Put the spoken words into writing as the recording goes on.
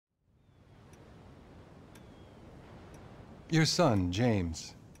Your son,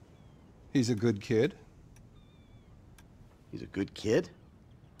 James. He's a good kid. He's a good kid?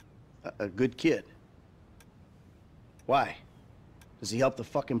 A good kid? Why? Does he help the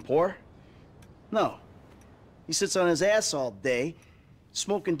fucking poor? No. He sits on his ass all day,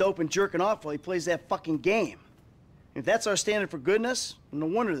 smoking dope and jerking off while he plays that fucking game. If that's our standard for goodness, no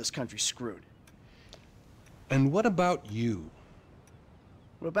wonder this country's screwed. And what about you?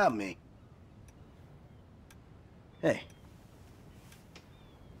 What about me? Hey.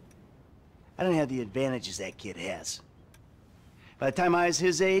 I don't have the advantages that kid has. By the time I was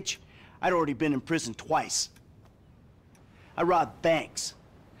his age, I'd already been in prison twice. I robbed banks.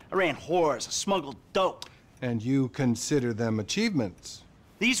 I ran whores. I smuggled dope. And you consider them achievements?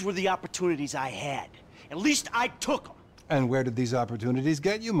 These were the opportunities I had. At least I took them. And where did these opportunities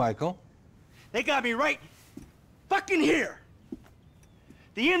get you, Michael? They got me right fucking here.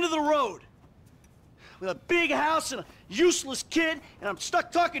 The end of the road. With a big house and a useless kid, and I'm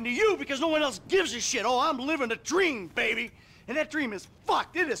stuck talking to you because no one else gives a shit. Oh, I'm living a dream, baby. And that dream is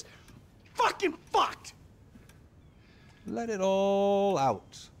fucked. It is fucking fucked. Let it all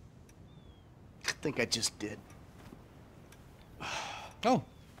out. I think I just did. Oh,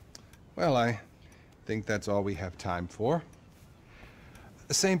 well, I think that's all we have time for.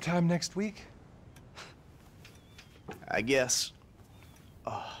 The same time next week? I guess.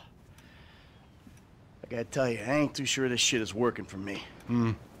 Oh. I gotta tell you, I ain't too sure this shit is working for me.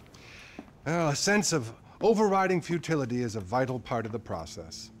 Well, a sense of overriding futility is a vital part of the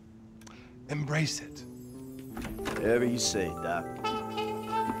process. Embrace it. Whatever you say, Doc.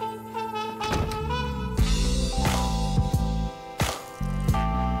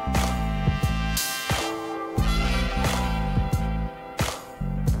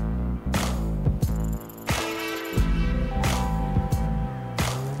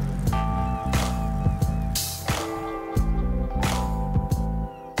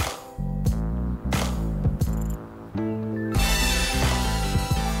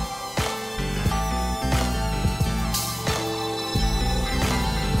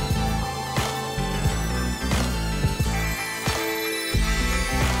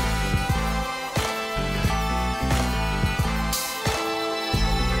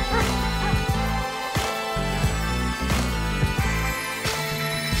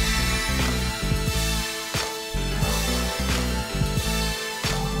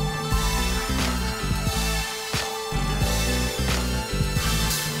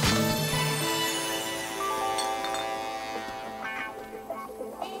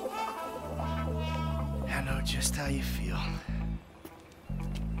 Just how you feel.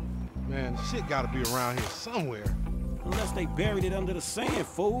 Man, shit gotta be around here somewhere. Unless they buried it under the sand,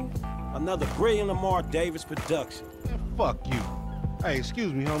 fool. Another brilliant Lamar Davis production. Man, fuck you. Hey,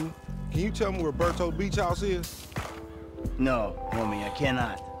 excuse me, homie. Can you tell me where Bertolt Beach House is? No, homie, I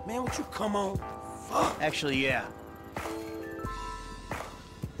cannot. Man, would you come on? Fuck. Actually, yeah.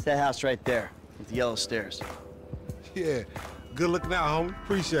 It's that house right there, with the yellow stairs. Yeah, good looking out, homie.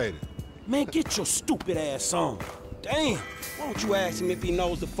 Appreciate it. Man, get your stupid ass on. Damn, why don't you ask him if he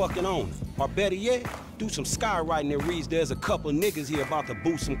knows the fucking owner? Or better yet, do some skywriting that reads there's a couple niggas here about to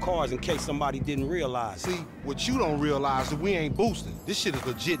boost some cars in case somebody didn't realize. See, what you don't realize is that we ain't boosting. This shit is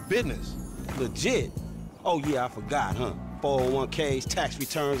legit business. Legit? Oh yeah, I forgot, huh? 401ks, tax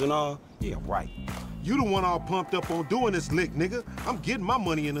returns and all? Yeah, right. You the one all pumped up on doing this lick, nigga. I'm getting my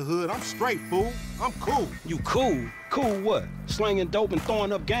money in the hood. I'm straight, fool. I'm cool. You cool? Cool what? Slinging dope and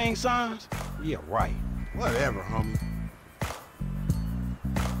throwing up gang signs? Yeah, right. Whatever, homie.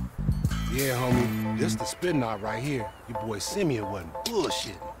 Yeah, homie. This the spin knot right here. Your boy Simeon wasn't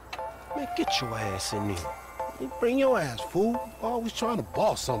bullshitting. Man, get your ass in there. You bring your ass, fool. Always trying to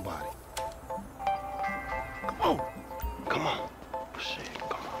boss somebody. Come on. Come on. Shit,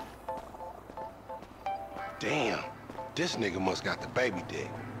 come on. Damn. This nigga must got the baby dick.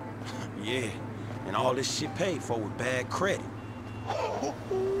 Yeah, and all this shit paid for with bad credit.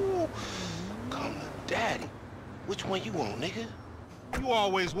 Come to daddy. Which one you want, nigga? You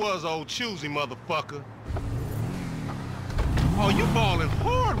always was old choosy, motherfucker. Oh, you balling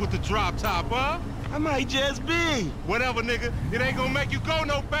hard with the drop top, huh? I might just be. Whatever, nigga. It ain't gonna make you go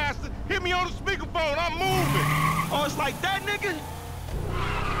no faster. Hit me on the speakerphone. I'm moving. Oh, it's like that, nigga?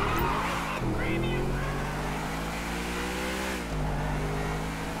 Premium.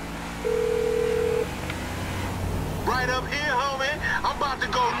 Right up here, homie. I'm about to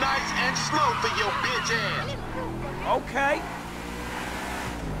go nice and slow for your bitch ass. Okay.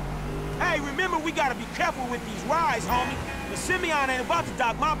 Hey, remember we gotta be careful with these rides, homie. The Simeon ain't about to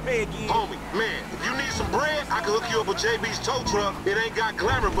dock my pay again. Homie, man, if you need some bread, I can hook you up with JB's tow truck. It ain't got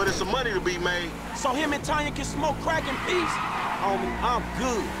glamour, but it's some money to be made. So him and Tanya can smoke crack in peace? Homie, I'm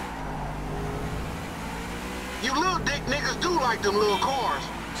good. You little dick niggas do like them little cars.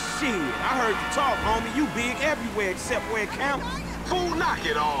 Shit, I heard you talk, homie. You big everywhere except where it counts. Fool, knock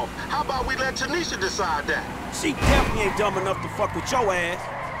it off. How about we let Tanisha decide that? She definitely ain't dumb enough to fuck with your ass.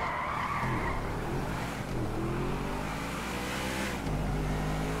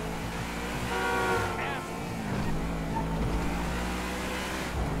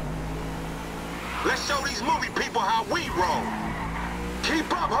 Let's show these movie people how we roll.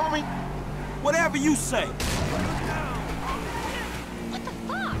 Keep up, homie. Whatever you say. What the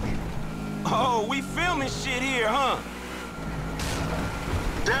fuck? Oh, we filming shit here, huh?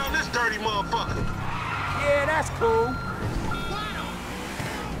 Down this dirty motherfucker. Yeah, that's cool.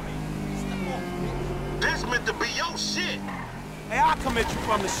 This meant to be your shit. Hey, I'll come at you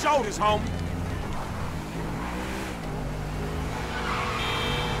from the shoulders, homie.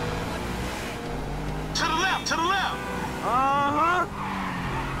 To the left, to the left. Uh-huh.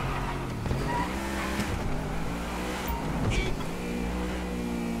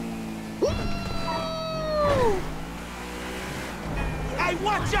 Hey,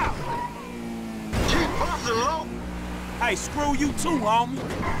 watch out! Keep busting, low. Hey, screw you too, homie.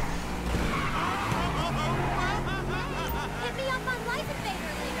 Hit me up on Life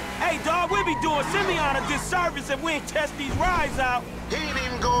Invader later. Hey, dawg, we be doing Simeon a disservice if we ain't test these rides out. He ain't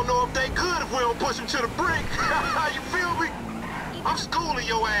even gonna know if they good if we don't push him to the brink. You feel me? I'm schooling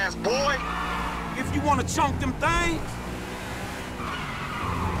your ass, boy. If you want to chunk them things.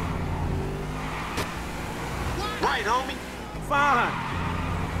 Right, homie. Fine.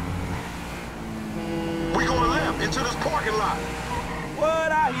 We going left into this parking lot.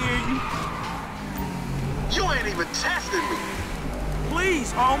 What? I hear you. You ain't even testing me.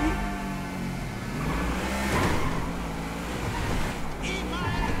 Please, homie.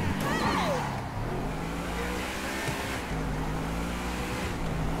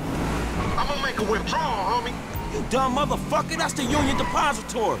 I'm gonna make a withdrawal, homie. You dumb motherfucker. That's the Union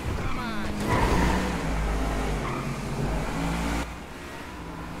Depository.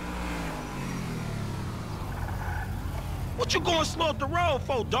 What you going slow up the road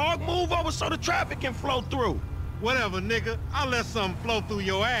for, dog? Move over so the traffic can flow through. Whatever, nigga. I'll let something flow through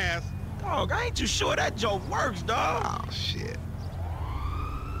your ass. Dog, I ain't too sure that joke works, dog. Oh, shit.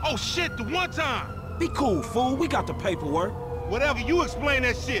 Oh, shit, the one time. Be cool, fool. We got the paperwork. Whatever, you explain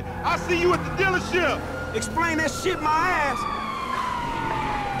that shit. I'll see you at the dealership. Explain that shit my ass.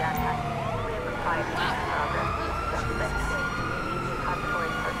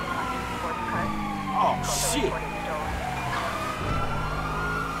 Oh, shit.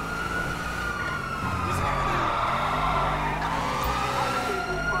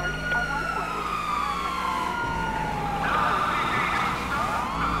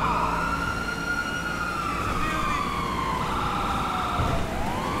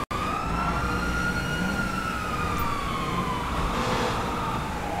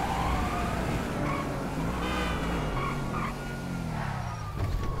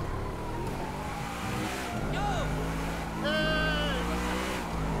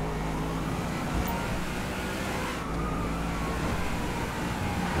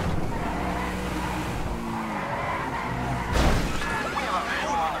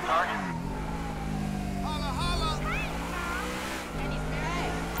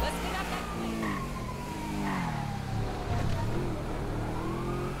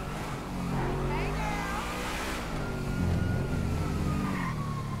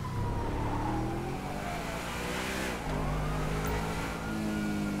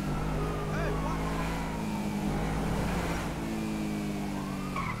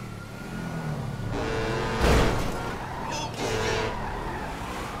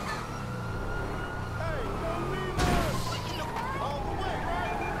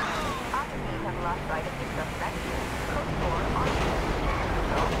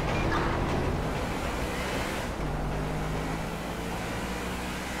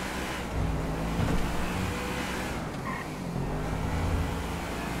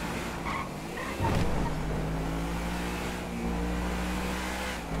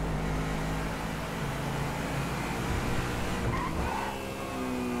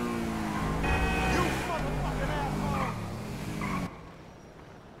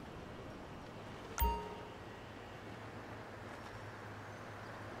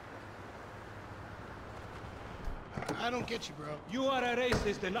 I don't get you, bro. You are a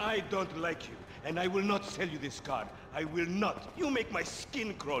racist and I don't like you. And I will not sell you this car. I will not. You make my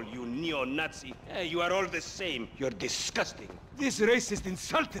skin crawl, you neo-Nazi. You are all the same. You're disgusting. This racist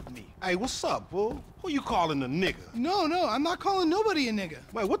insulted me. Hey, what's up, fool? Who you calling a nigga? No, I'm not calling nobody a nigga.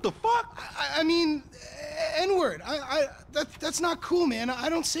 Wait, what the fuck? I mean, N-word. That's not cool, man. I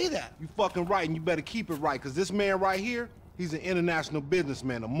don't say that. You fucking right, and you better keep it right, because this man right here, he's an international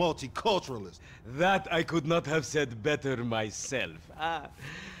businessman, a multiculturalist. That I could not have said better myself.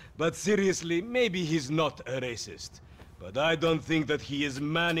 But seriously, maybe he's not a racist. But I don't think that he is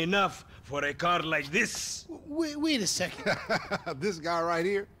man enough for a car like this. Wait a second. This guy right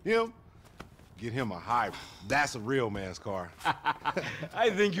here, him, get him a hybrid. That's a real man's car. I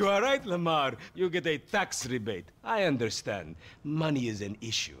think you are right, Lamar. You get a tax rebate. I understand. Money is an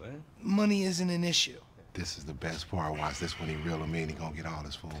issue, eh? Money isn't an issue. This is the best part. Watch this when he reel him in. He gonna get all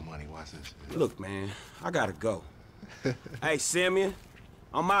his full money. Watch this. Look, man, I gotta go. Hey, Simeon,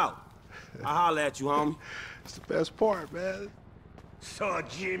 I'm out. I'll holler at you, homie. It's the best part, man. So,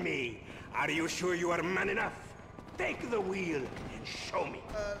 Jimmy, are you sure you are man enough? Take the wheel and show me.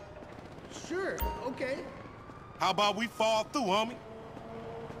 Sure, okay. How about we fall through, homie?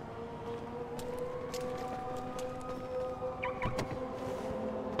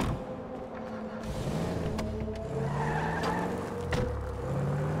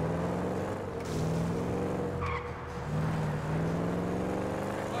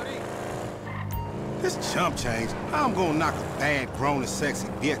 This chump change, I'm gonna knock a bad, grown and sexy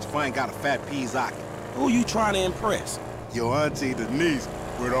bitch if I ain't got a fat peasocky. Who you trying to impress? Your auntie Denise,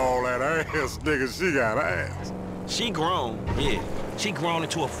 with all that ass, nigga, she got ass. She grown, yeah. She grown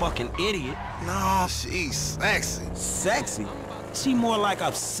into a fucking idiot. No, she's sexy. Sexy? She more like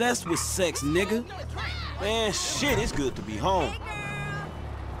obsessed with sex, nigga. Man, shit, it's good to be home.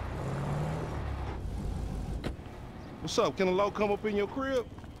 What's up? Can a low come up in your crib?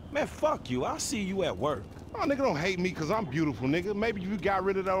 Man, fuck you. I'll see you at work. Oh, nigga, don't hate me because I'm beautiful, nigga. Maybe if you got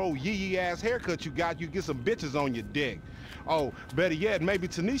rid of that old yee-yee-ass haircut you got, you get some bitches on your dick. Oh, better yet, maybe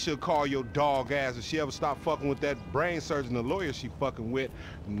Tanisha will call your dog ass if she ever stop fucking with that brain surgeon, the lawyer she fucking with,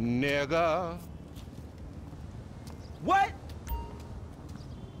 nigga. What?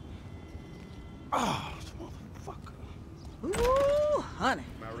 Oh, motherfucker. Ooh, honey.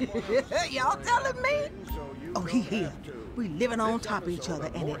 Y'all telling me? Oh, he here. We living on top of each other,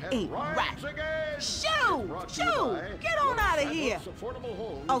 and it ain't right. Shoo! Shoo! Get on out of here.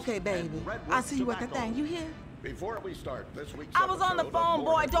 Okay, baby. I see you at the thing. You here? Before we start this week's I was on the phone,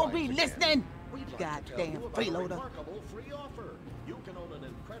 boy. Don't be listening. Goddamn freeloader. Free offer. You can own an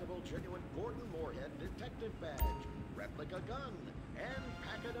incredible, genuine Gordon Moorhead detective badge, replica gun, and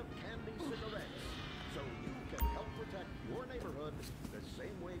packet of candy cigarettes. So you can help protect your neighborhood the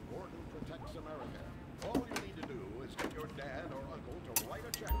same way Gordon protects America. All you need to do is get your dad or uncle to write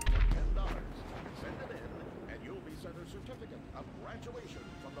a check for $10. Send it in, and you'll be sent a certificate of graduation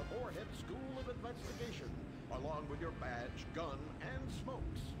from the Moorhead School of Investigation, along with your badge, gun, and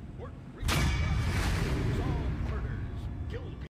smokes. Work